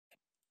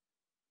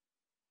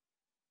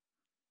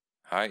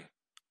Hi,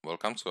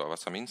 welcome to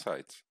Avasam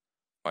Insights.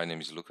 My name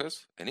is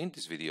Lucas, and in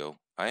this video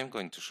I am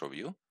going to show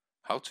you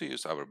how to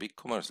use our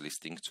BigCommerce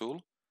listing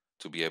tool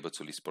to be able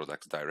to list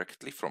products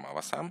directly from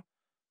Avasam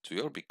to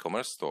your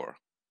BigCommerce store.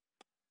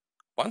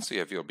 Once you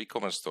have your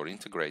BigCommerce store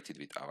integrated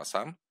with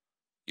Avasam,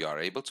 you are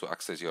able to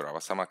access your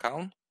Avasam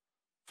account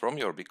from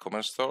your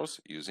BigCommerce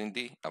stores using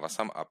the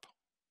Avasam app.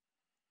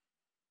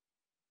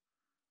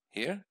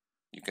 Here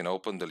you can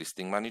open the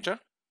listing manager,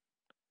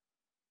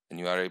 and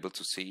you are able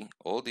to see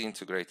all the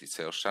integrated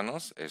sales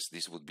channels, as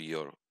this would be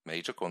your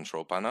major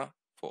control panel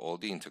for all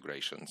the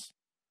integrations.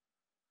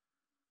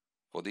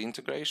 For the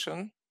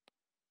integration,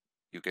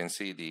 you can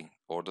see the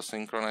order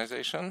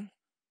synchronization,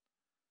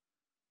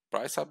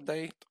 price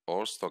update,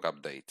 or stock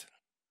update.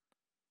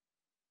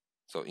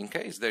 So in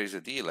case there is a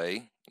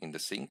delay in the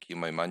sync, you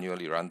may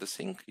manually run the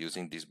sync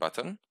using this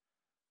button.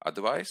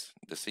 Otherwise,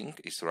 the sync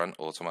is run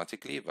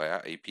automatically via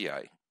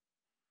API.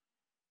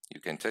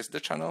 You can test the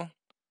channel,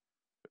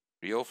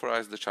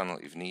 reauthorize the channel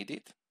if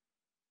needed,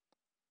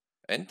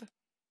 and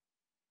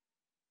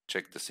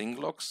check the sync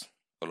logs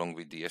along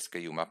with the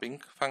SKU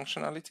mapping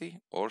functionality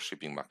or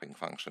shipping mapping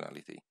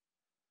functionality.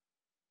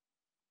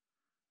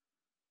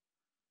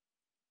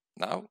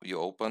 Now you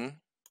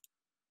open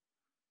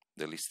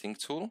the listing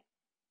tool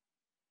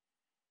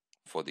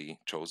for the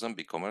chosen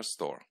BigCommerce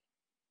store.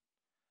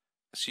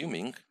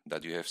 Assuming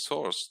that you have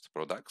sourced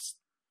products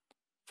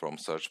from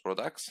search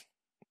products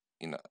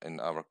in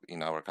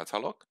our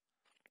catalog,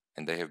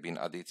 and they have been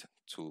added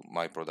to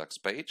My Products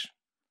page,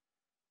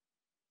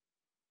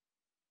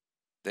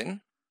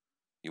 then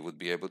you would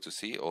be able to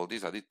see all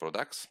these added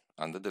products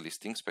under the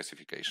listing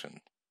specification.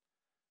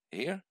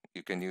 Here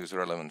you can use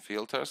relevant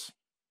filters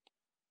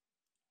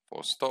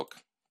for stock,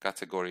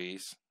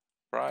 categories,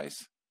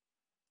 price,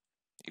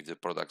 if the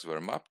products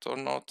were mapped or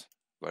not,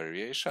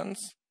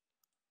 variations,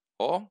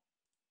 or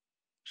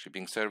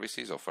shipping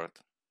services offered.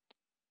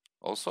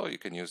 Also, you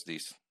can use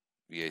this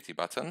VAT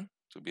button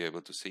to be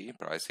able to see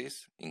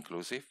prices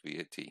inclusive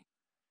VAT.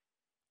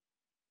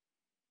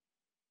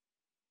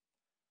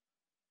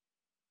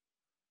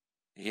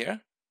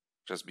 Here,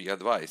 just be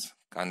advised,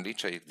 kindly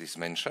check this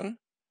mention,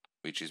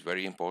 which is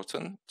very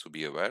important to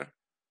be aware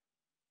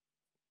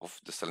of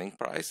the selling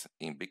price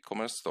in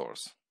BigCommerce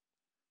stores.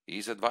 He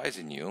is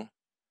advising you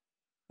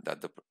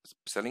that the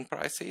selling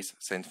prices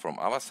sent from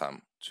Avasam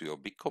to your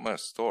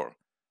BigCommerce store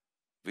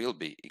will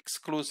be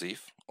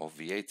exclusive of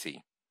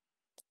VAT.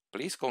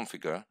 Please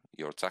configure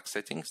your tax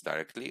settings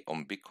directly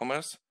on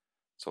BigCommerce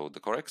so the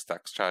correct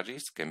tax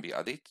charges can be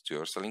added to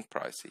your selling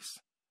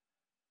prices.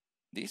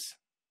 This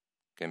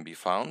can be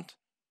found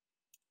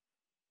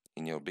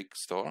in your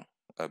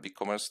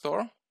BigCommerce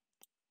store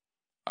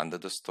under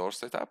the store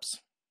setups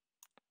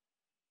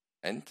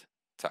and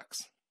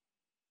tax.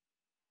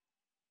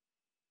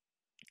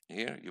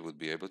 Here you would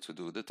be able to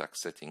do the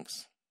tax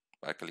settings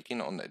by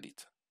clicking on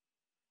Edit.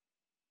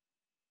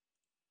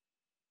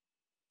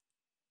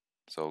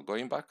 So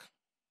going back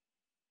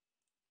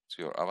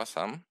to your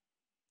Avasam,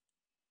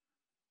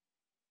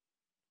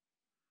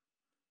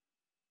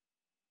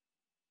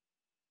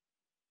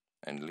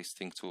 and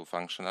listing tool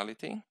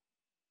functionality,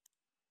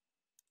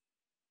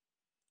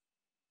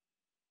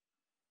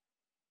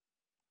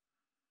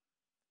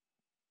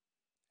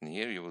 and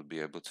here you will be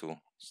able to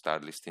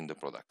start listing the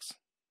products.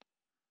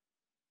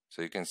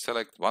 So you can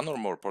select one or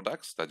more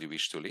products that you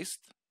wish to list,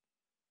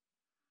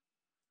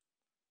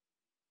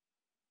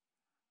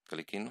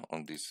 clicking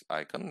on this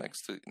icon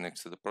next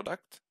to the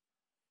product,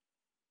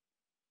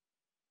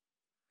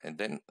 and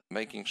then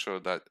making sure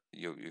that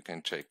you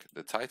can check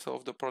the title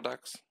of the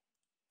products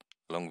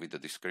along with the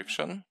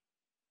description.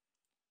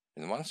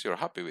 And once you're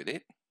happy with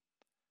it,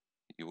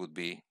 you would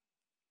be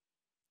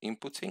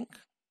inputting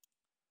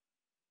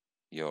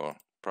your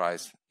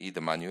price either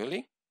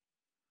manually,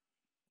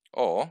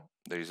 or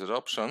there is an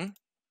option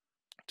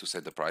to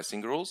set the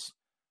pricing rules,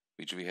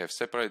 which we have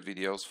separate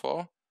videos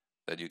for,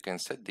 that you can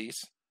set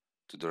these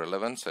to the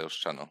relevant sales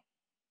channel.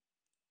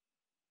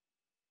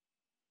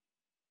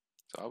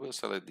 So I will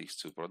select these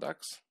two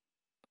products.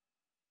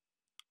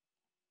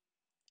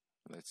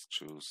 Let's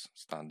choose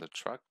standard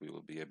truck. We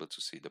will be able to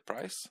see the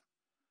price.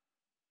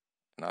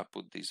 And I'll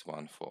put this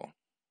one for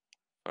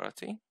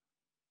 30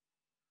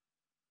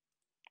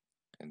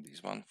 and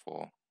this one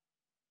for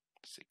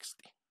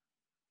 60.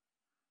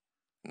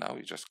 Now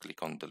we just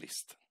click on the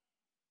list.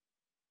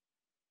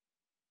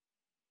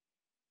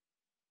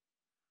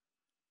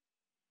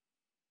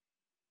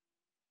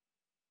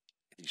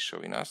 It is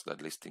showing us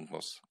that listing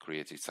was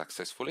created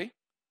successfully,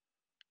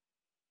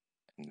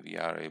 and we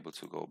are able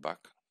to go back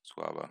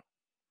to our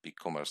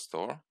BigCommerce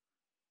store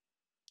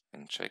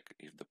and check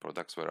if the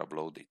products were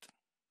uploaded.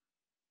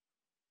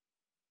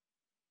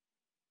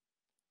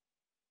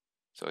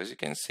 So as you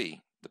can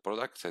see, the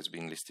product has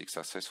been listed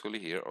successfully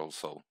here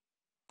also.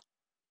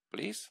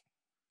 Please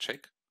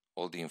check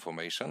all the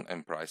information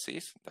and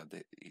prices that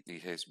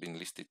it has been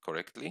listed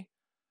correctly,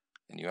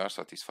 and you are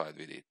satisfied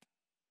with it.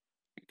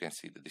 You can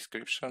see the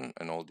description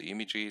and all the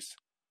images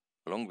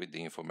along with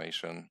the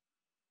information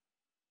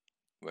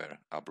were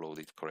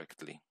uploaded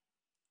correctly.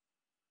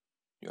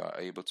 You are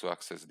able to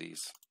access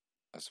these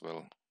as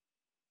well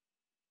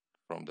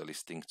from the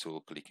listing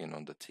tool, clicking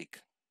on the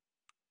tick.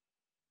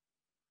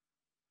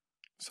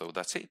 So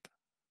that's it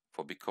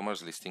for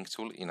BigCommerce listing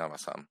tool in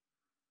Avasam.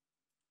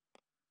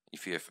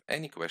 If you have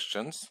any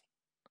questions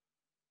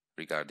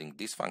regarding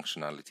this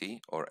functionality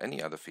or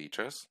any other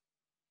features,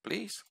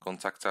 please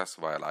contact us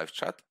via live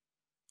chat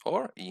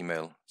or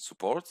email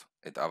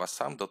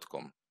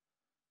support@avasam.com.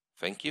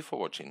 Thank you for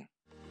watching.